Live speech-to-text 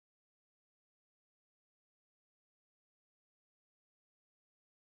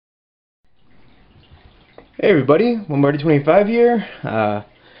Hey everybody, Lombardi25 here.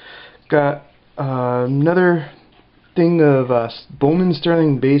 Got another thing of Bowman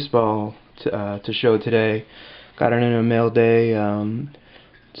Sterling baseball to show today. Got it in a Mailday.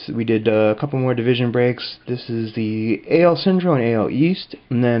 So we did a couple more division breaks. This is the AL Central and AL East,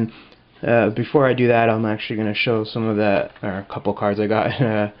 and then before I do that, I'm actually going to show some of that, or a couple cards I got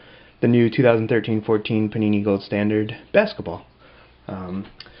in the new 2013-14 Panini Gold Standard basketball.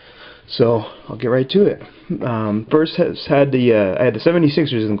 So I'll get right to it. First I had the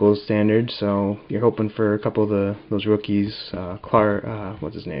 76ers in Gold Standard, so you're hoping for a couple of those rookies. Clark,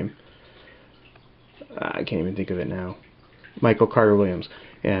 what's his name? I can't even think of it now. Michael Carter-Williams,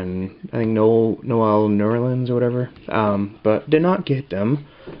 and I think Noel Nerlens or whatever. But did not get them.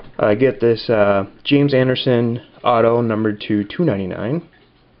 I get this James Anderson auto numbered to 299.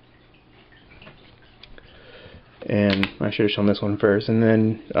 And I should have shown this one first, and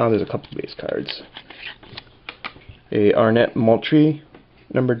then there's a couple base cards. A Arnett Moultrie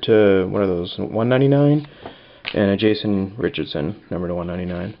numbered to, what are those, 199, and a Jason Richardson numbered to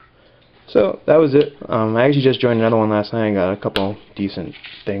 199. So that was it. I actually just joined another one last night. I got a couple decent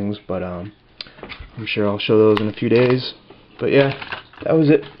things, but I'm sure I'll show those in a few days. But yeah, that was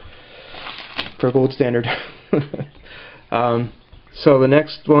it for Gold Standard. So the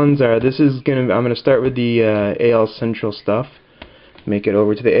next ones are, I'm gonna start with the AL Central stuff, make it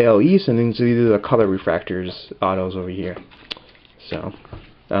over to the AL East, and then these are the color refractors autos over here. So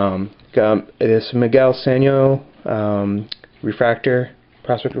got this Miguel Sano refractor,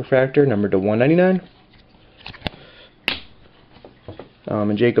 prospect refractor, numbered to 199.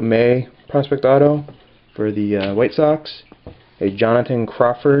 And Jacob May prospect auto for the White Sox. A Jonathan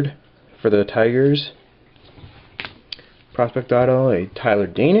Crawford for the Tigers prospect auto, a Tyler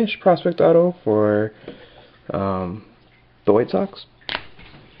Danish prospect auto for the White Sox,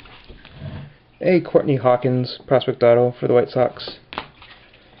 a Courtney Hawkins prospect auto for the White Sox,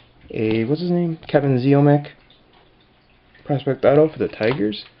 a, what's his name, Kevin Ziomek prospect auto for the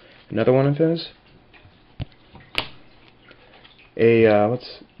Tigers, another one of his, a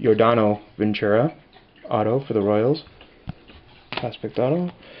Yordano Ventura auto for the Royals, prospect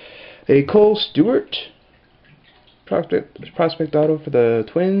auto, a Cole Stewart prospect auto for the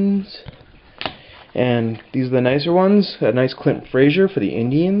Twins, and these are the nicer ones. A nice Clint Frazier for the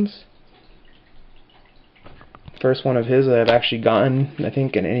Indians. First one of his that I've actually gotten, I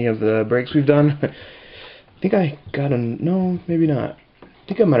think, in any of the breaks we've done. I think I got no, maybe not. I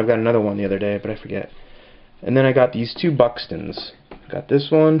think I might have got another one the other day, but I forget. And then I got these two Buxtons. Got this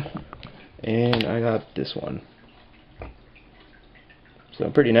one, and I got this one. So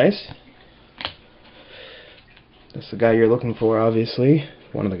pretty nice. That's the guy you're looking for, obviously.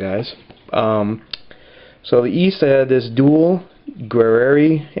 One of the guys. So the East, I had this dual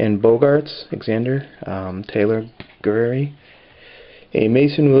Guerreri and Bogarts, Alexander Taylor Guerreri. A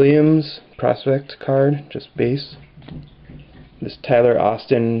Mason Williams prospect card, just base. This Tyler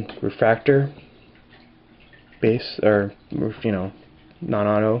Austin refractor base, or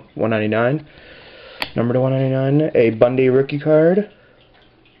non-auto, 199. Number to 199. A Bundy rookie card.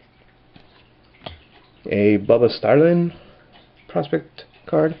 A Bubba Starlin prospect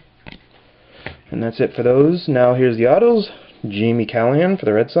card, and that's it for those. Now here's the autos. Jamie Callahan for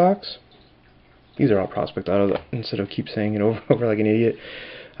the Red Sox. These are all prospect autos instead of keep saying it over like an idiot.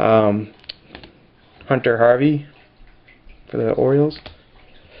 Hunter Harvey for the Orioles.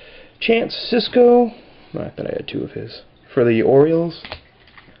 Chance Cisco, I thought I had two of his, for the Orioles.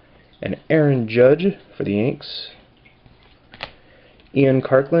 And Aaron Judge for the Yanks. Ian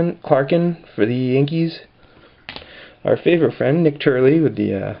Clarkin for the Yankees. Our favorite friend, Nick Turley, with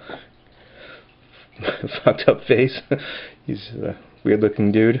the fucked up face. He's a weird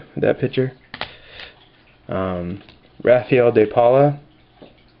looking dude with that picture. Rafael De Paula,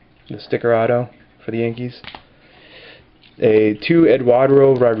 the sticker auto for the Yankees. Two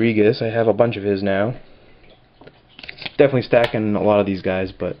Eduardo Rodriguez. I have a bunch of his now. Definitely stacking a lot of these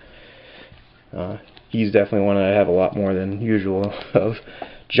guys, but he's definitely one that I have a lot more than usual of.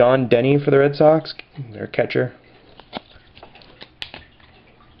 John Denny for the Red Sox, their catcher.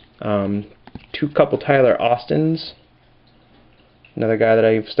 Couple Tyler Austins, another guy that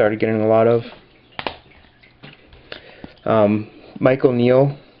I've started getting a lot of. Michael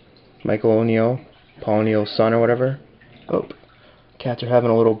O'Neill, Paul O'Neill's son or whatever. Oh, cats are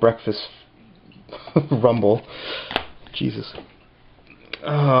having a little breakfast rumble. Jesus.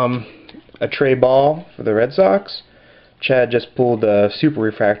 A Trey Ball for the Red Sox. Chad just pulled a super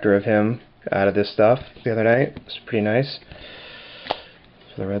refractor of him out of this stuff the other night. It's pretty nice.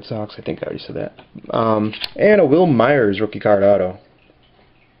 For the Red Sox, I think I already said that. And a Will Myers rookie card auto.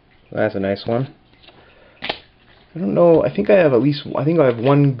 That's a nice one. I don't know. I think I have I think I have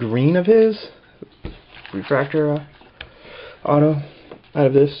one green of his refractor auto out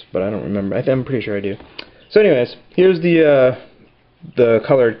of this, but I don't remember. I'm pretty sure I do. So anyways, here's the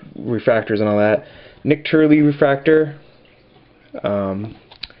color refractors and all that. Nick Turley refractor, number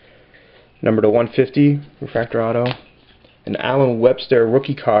to 150 refractor auto. An Alan Webster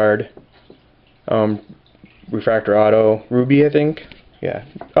rookie card, refractor auto, ruby, I think. Yeah.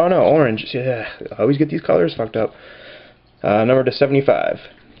 Oh no, orange. Yeah, I always get these colors fucked up. Number to 75.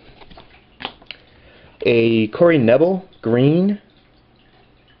 A Corey Neville green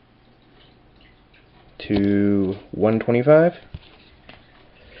to 125.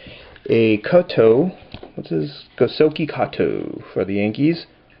 A Kato, what's his? Gosoki Kato for the Yankees.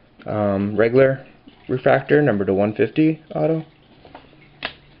 Regular refractor, number to 150 auto.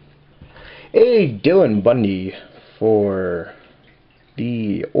 A Dylan Bundy for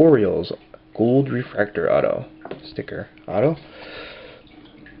the Orioles, gold refractor auto, sticker auto,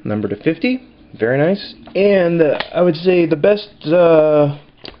 number to 50. Very nice. And I would say the best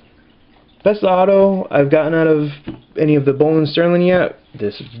auto I've gotten out of any of the Bowman Sterling yet.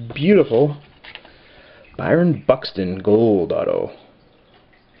 This beautiful Byron Buxton gold auto.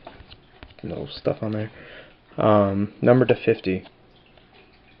 No stuff on there. Number to 50.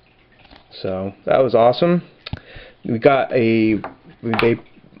 So that was awesome. We got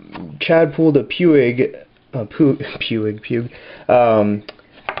Chad pulled a Puig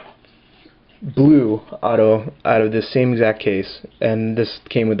blue auto out of this same exact case, and this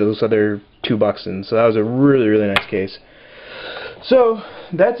came with those other 2 Buxtons. So that was a really nice case. So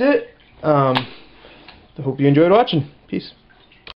that's it. I hope you enjoyed watching. Peace.